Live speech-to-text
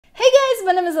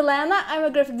guys, my name is Elena, I'm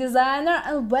a graphic designer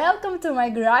and welcome to my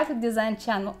graphic design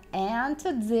channel. And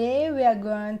today we are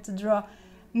going to draw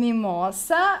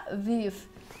Mimosa with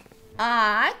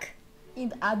Arc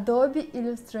in Adobe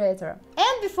Illustrator.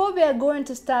 And before we are going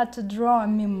to start to draw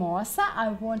Mimosa, I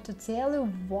want to tell you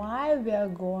why we are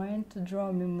going to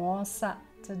draw Mimosa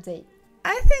today.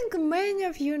 I think many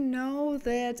of you know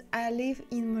that I live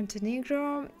in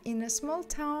Montenegro, in a small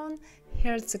town,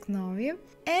 Herceg Novi,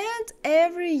 and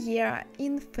every year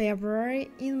in February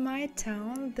in my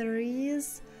town there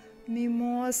is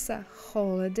Mimosa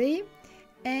holiday,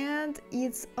 and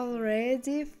it's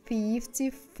already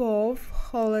 54th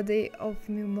holiday of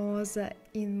Mimosa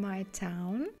in my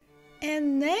town.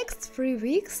 And next 3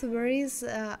 weeks there is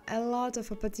a lot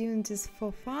of opportunities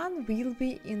for fun will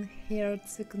be in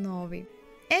Herceg Novi.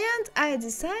 And I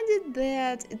decided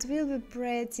that it will be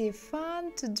pretty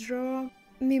fun to draw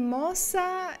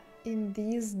Mimosa in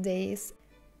these days.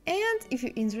 And if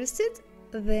you're interested,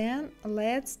 then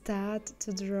let's start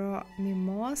to draw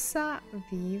Mimosa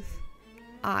with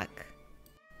Arc.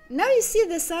 Now you see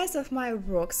the size of my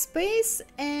workspace,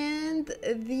 and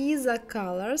these are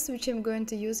colors which I'm going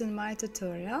to use in my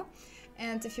tutorial.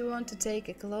 And if you want to take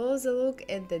a closer look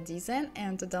at the design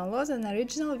and to download an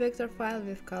original vector file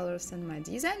with colors and my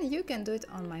design, you can do it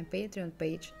on my Patreon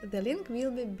page. The link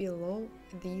will be below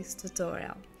this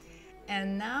tutorial.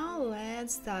 And now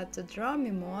let's start to draw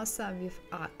Mimosa with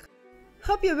Arc.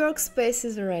 Hope your workspace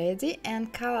is ready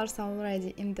and colors are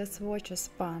already in the swatches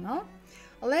panel.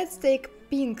 Let's take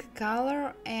pink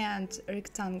color and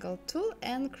rectangle tool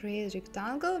and create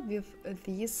rectangle with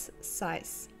this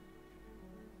size.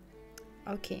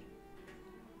 Okay.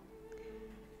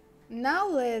 Now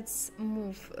let's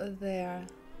move the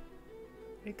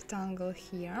rectangle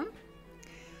here.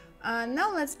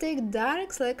 Now let's take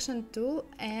direct selection tool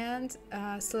and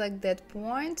select that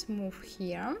point, move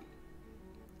here.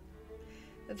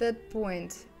 That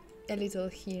point a little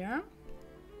here.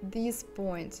 This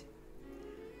point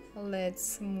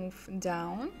let's move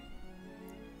down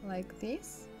like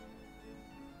this.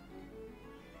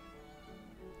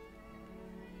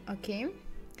 Okay,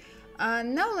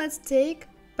 now let's take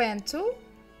pen tool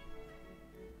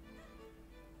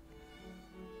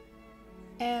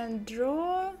and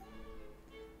draw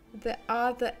the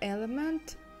other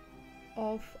element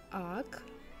of Arc.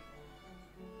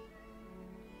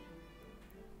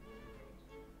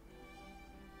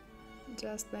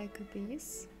 Just like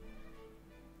this.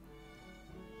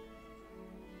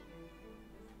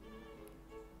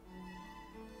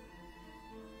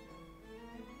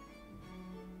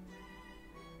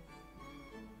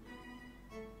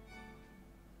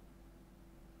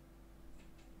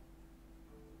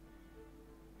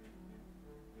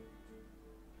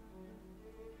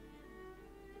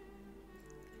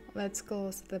 Let's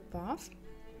close the path.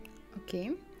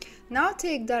 Okay, now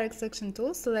take direct selection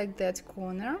tool, select that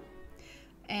corner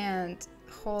and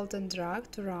hold and drag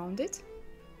to round it.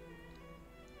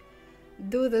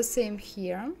 Do the same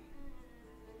here.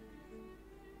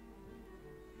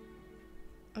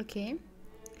 Okay,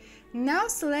 now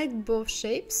select both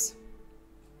shapes,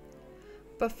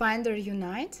 Pathfinder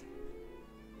Unite,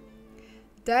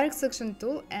 direct selection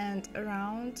tool and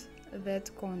round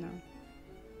that corner.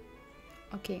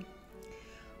 Okay,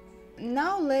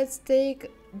 now let's take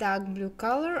dark blue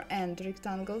color and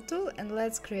rectangle tool and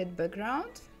let's create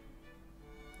background.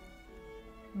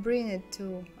 Bring it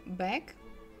to back.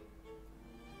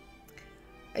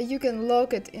 You can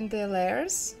lock it in the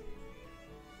layers.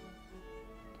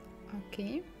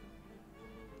 Okay.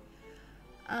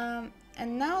 And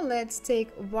now let's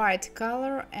take white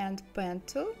color and pen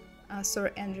tool,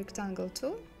 and rectangle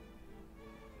tool.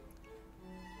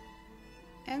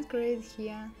 And create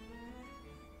here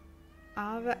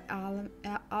other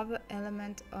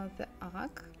element of the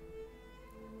arc.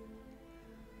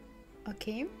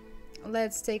 Okay,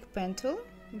 let's take pen tool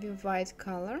with white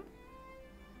color.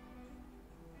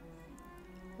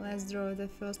 Let's draw the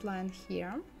first line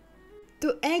here.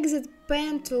 To exit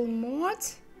pen tool mode,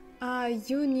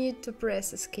 you need to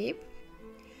press escape.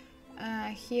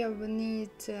 Here we need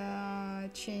to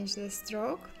change the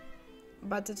stroke.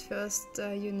 But at first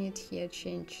you need here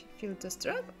change filter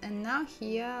stroke, and now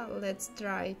here let's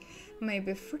try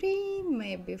maybe 3,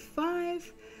 maybe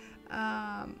 5,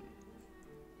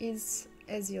 it's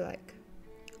as you like,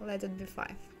 let it be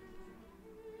 5.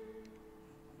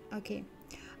 Okay,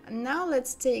 now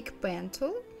let's take pen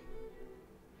tool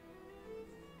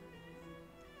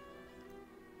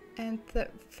and the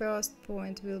first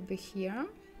point will be here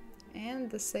and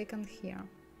the second here,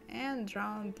 and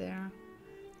draw their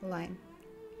line.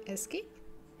 Escape.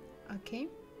 Okay,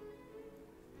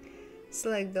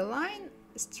 select the line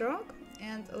stroke,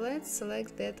 and let's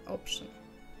select that option.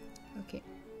 Okay,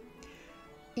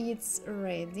 it's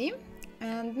ready.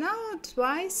 And now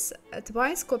twice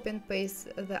copy and paste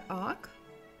the arc.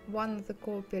 One of the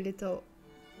copy a little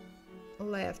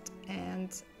left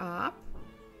and up.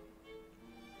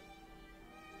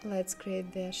 Let's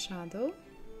create the shadow.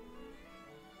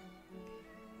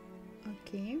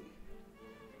 Okay.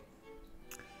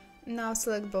 Now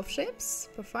select both shapes,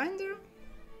 Pathfinder,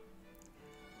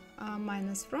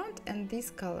 minus front, and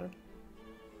this color.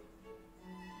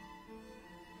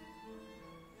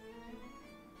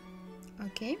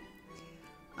 Okay.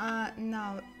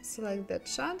 Now select that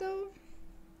shadow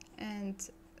and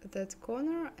that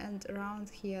corner, and around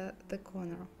here the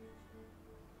corner.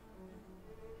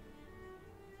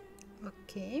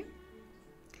 Okay.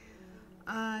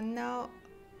 Now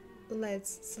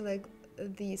let's select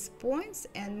these points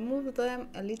and move them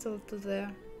a little to the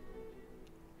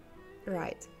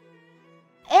right.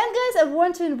 And guys, I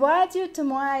want to invite you to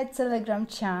my Telegram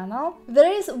channel. There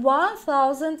is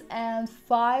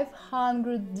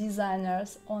 1,500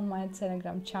 designers on my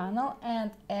Telegram channel, and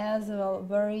as well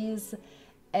there is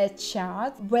a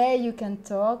chat where you can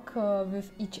talk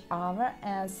with each other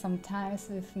and sometimes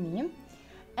with me.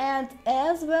 And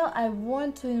as well, I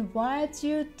want to invite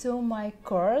you to my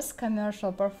course,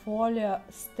 Commercial Portfolio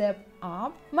Step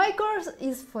Up. My course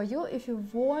is for you if you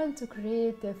want to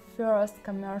create the first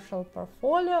commercial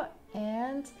portfolio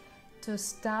and to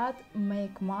start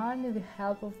make money with the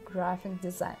help of graphic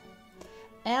design.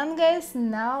 And guys,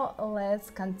 now let's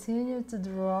continue to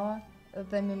draw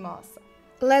the mimosa.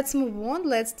 Let's move on.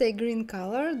 Let's take green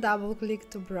color, double click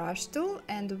to brush tool,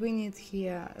 and we need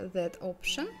here that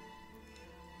option.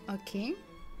 Okay,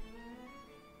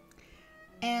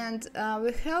 and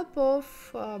with help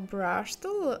of brush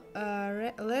tool,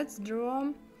 let's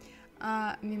draw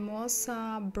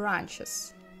mimosa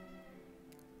branches.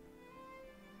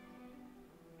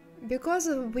 Because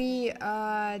we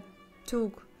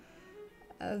took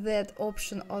that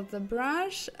option of the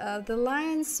brush, the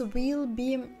lines will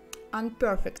be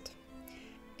imperfect,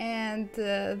 and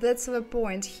that's the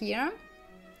point here,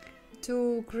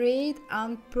 to create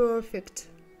imperfect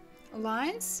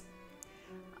lines,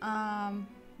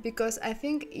 because I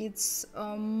think it's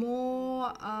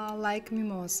more like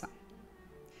mimosa.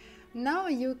 Now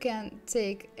you can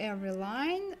take every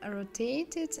line,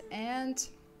 rotate it, and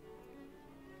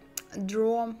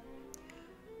draw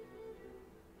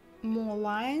more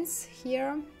lines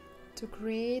here to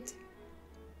create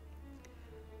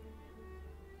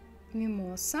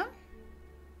mimosa.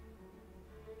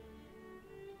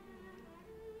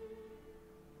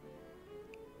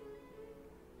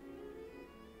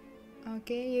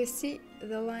 Okay, you see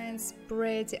the lines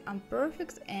pretty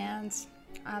imperfect, and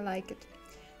I like it.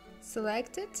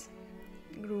 Select it,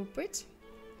 group it,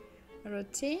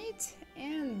 rotate,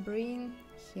 and bring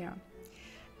here.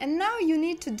 And now you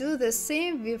need to do the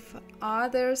same with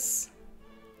others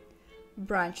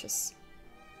branches.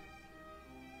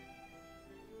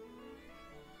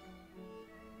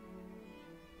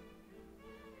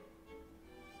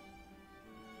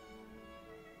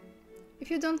 If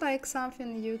you don't like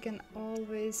something, you can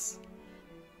always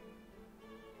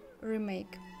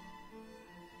remake.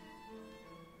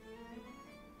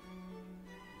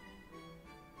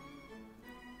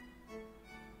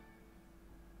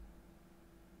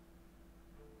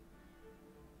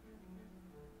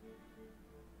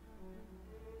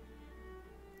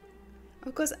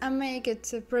 Of course, I make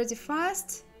it pretty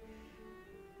fast.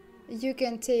 You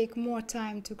can take more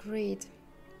time to create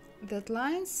that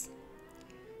lines,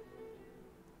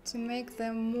 to make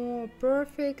them more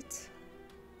perfect,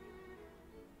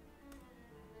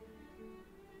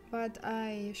 but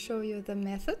I show you the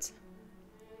method.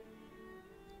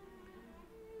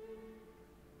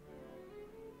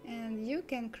 And you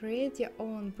can create your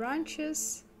own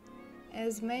branches,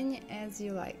 as many as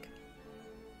you like.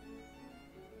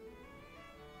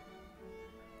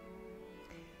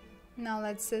 Now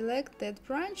let's select that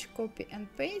branch, copy and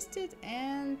paste it,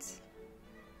 and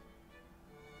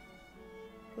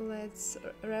let's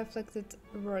reflect it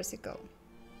vertical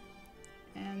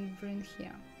and bring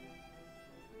here.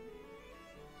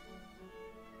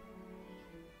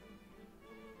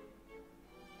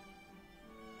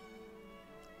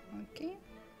 Okay.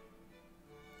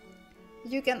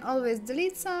 You can always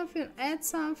delete something, add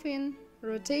something,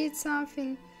 rotate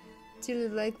something till you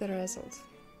like the result.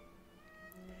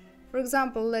 For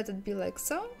example, let it be like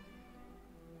so.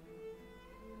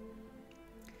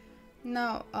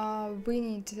 Now we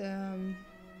need to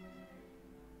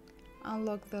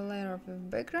unlock the layer of the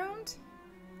background.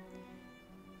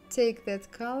 Take that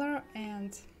color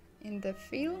and in the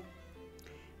fill,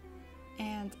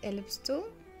 and ellipse tool.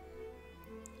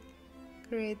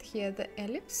 Create here the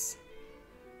ellipse.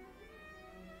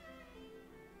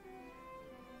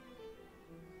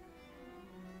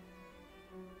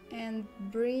 And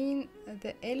bring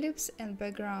the ellipse and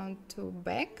background to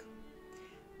back.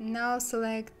 Now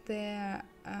select the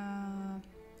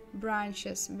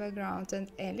branches, background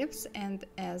and ellipse, and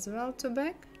as well to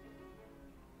back.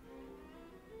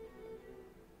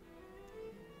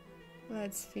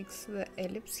 Let's fix the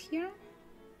ellipse here.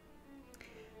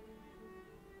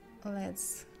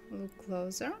 Let's look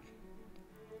closer.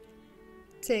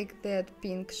 Take that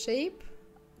pink shape,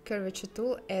 curvature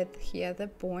tool, add here the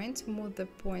point, move the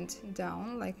point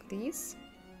down like this.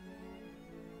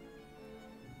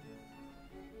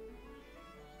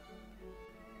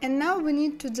 And now we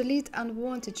need to delete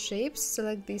unwanted shapes.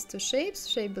 Select these two shapes,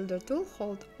 shape builder tool,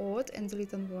 hold Alt and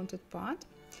delete unwanted part.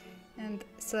 And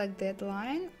select that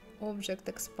line, object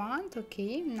expand,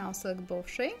 okay. Now select both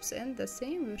shapes and the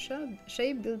same with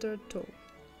shape builder tool.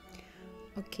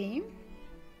 Okay.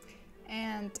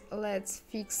 And let's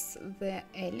fix the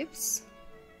ellipse.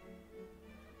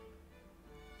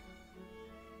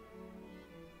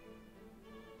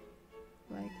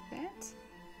 Like that.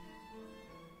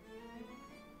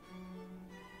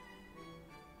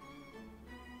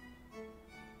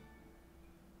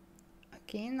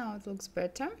 Okay, now it looks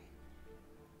better.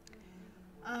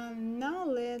 Now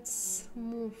let's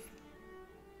move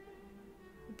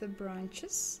the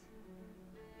branches.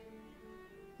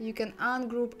 You can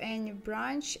ungroup any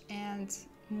branch and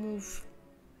move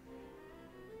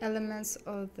elements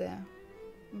of the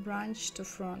branch to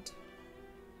front.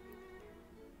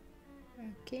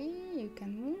 Okay, you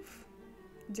can move,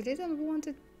 delete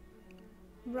unwanted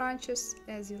branches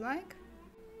as you like.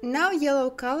 Now yellow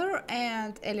color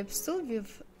and ellipse tool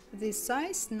with this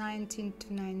size 19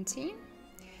 to 19.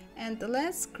 And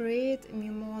let's create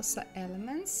Mimosa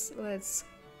elements. Let's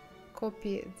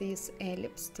copy this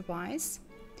ellipse twice.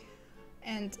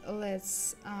 And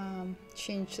let's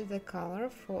change the color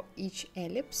for each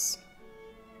ellipse.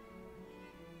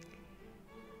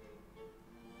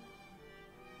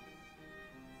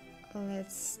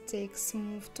 Let's take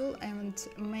smooth tool and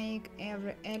make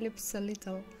every ellipse a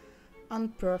little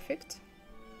unperfect.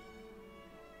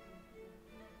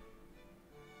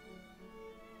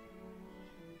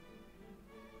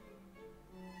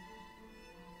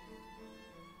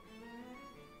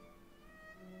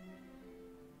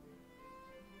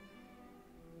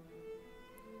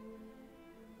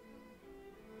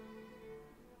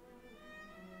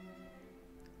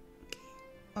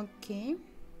 Okay.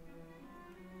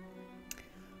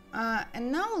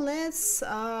 And now let's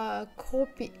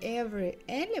copy every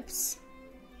ellipse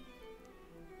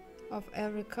of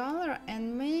every color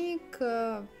and make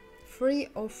 3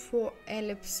 or 4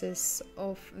 ellipses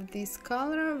of this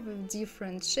color with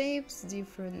different shapes,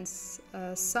 different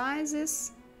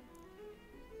sizes.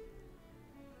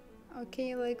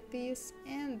 Okay, like this,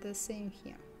 and the same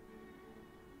here.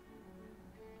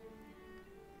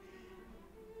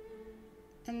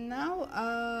 And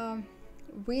now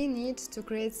we need to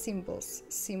create symbols.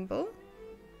 Symbol,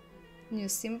 new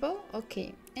symbol,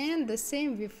 okay, and the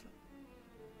same with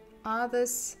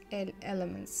others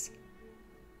elements.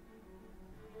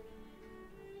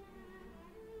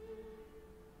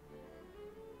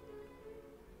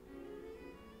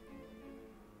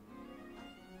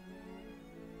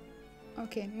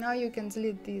 Okay, now you can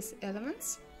delete these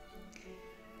elements.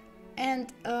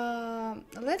 And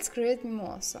let's create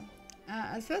Mimosa.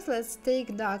 At first, let's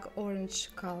take dark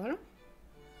orange color,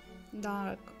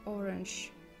 dark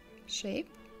orange shape,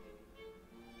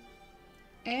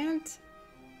 and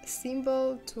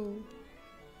symbol tool,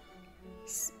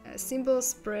 symbol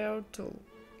sprayer tool.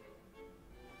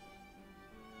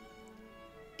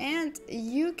 And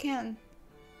you can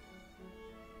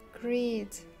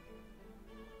create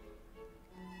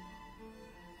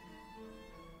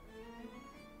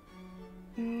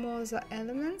Mimosa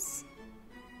elements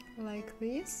like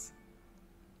this.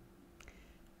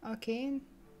 Okay,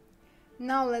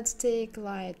 now let's take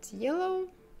light yellow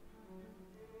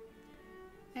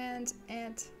and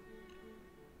add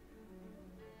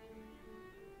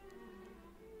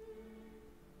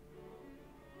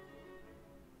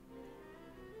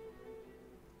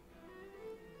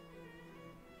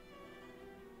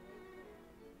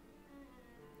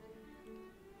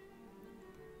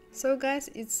so guys,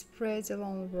 it's pretty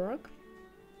long work.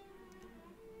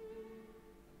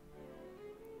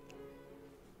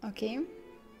 Okay,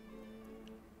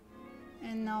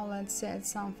 and now let's add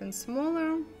something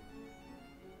smaller.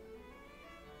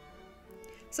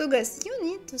 So guys, you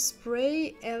need to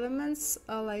spray elements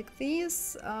like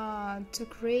this to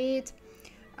create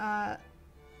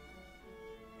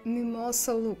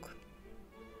Mimosa look.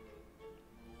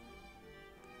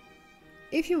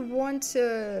 If you want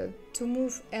to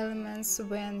move elements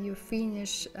when you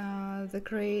finish the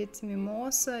create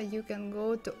Mimosa, you can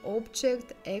go to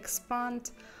Object,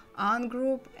 Expand,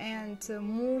 Ungroup, and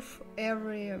move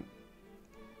every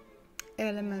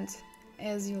element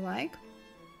as you like.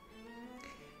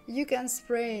 You can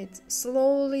spray it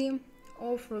slowly,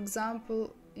 or for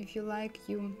example, if you like,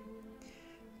 you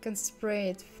can spray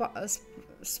it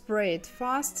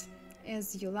fast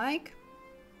as you like.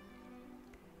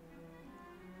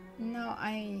 Now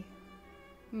I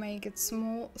make it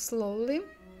slowly.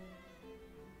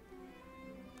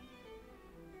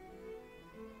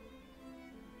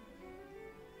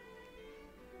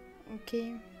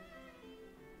 Okay.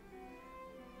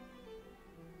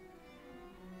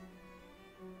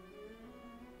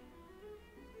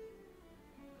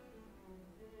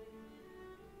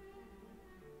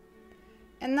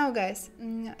 And now guys,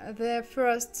 the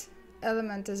first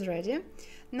element is ready.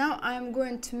 Now I'm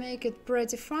going to make it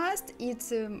pretty fast. It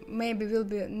maybe will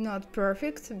be not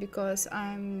perfect because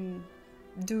I'm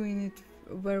doing it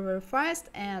very fast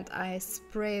and I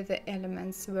spray the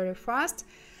elements very fast.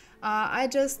 I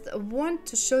just want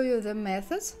to show you the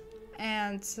method,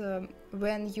 and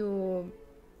when you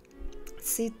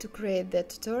sit to create the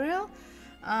tutorial,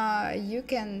 you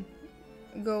can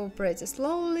go pretty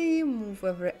slowly, move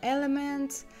every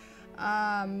element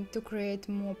to create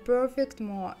more perfect,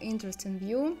 more interesting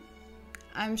view.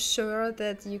 I'm sure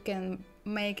that you can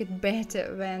make it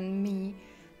better than me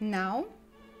now.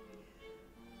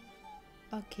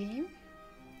 Okay,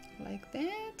 like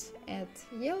that. Add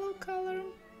yellow color.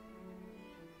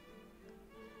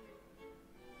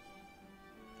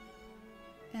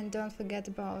 And don't forget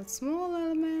about small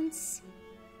elements.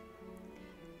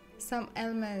 Some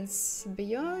elements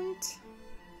beyond.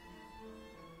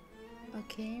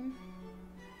 Okay.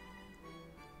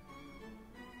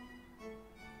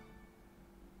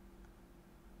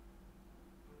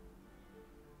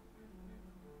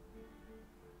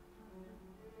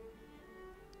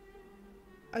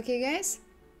 Okay guys,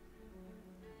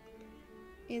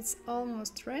 it's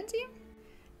almost ready.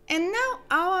 And now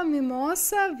our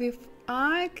Mimosa with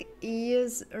arc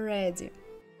is ready.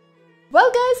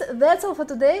 Well guys, that's all for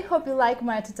today. Hope you like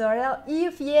my tutorial.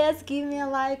 If yes, give me a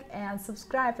like and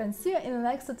subscribe, and see you in the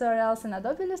next tutorials in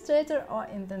Adobe Illustrator or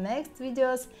in the next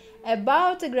videos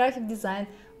about graphic design.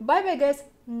 Bye bye guys.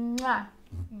 Mwah.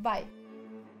 Bye.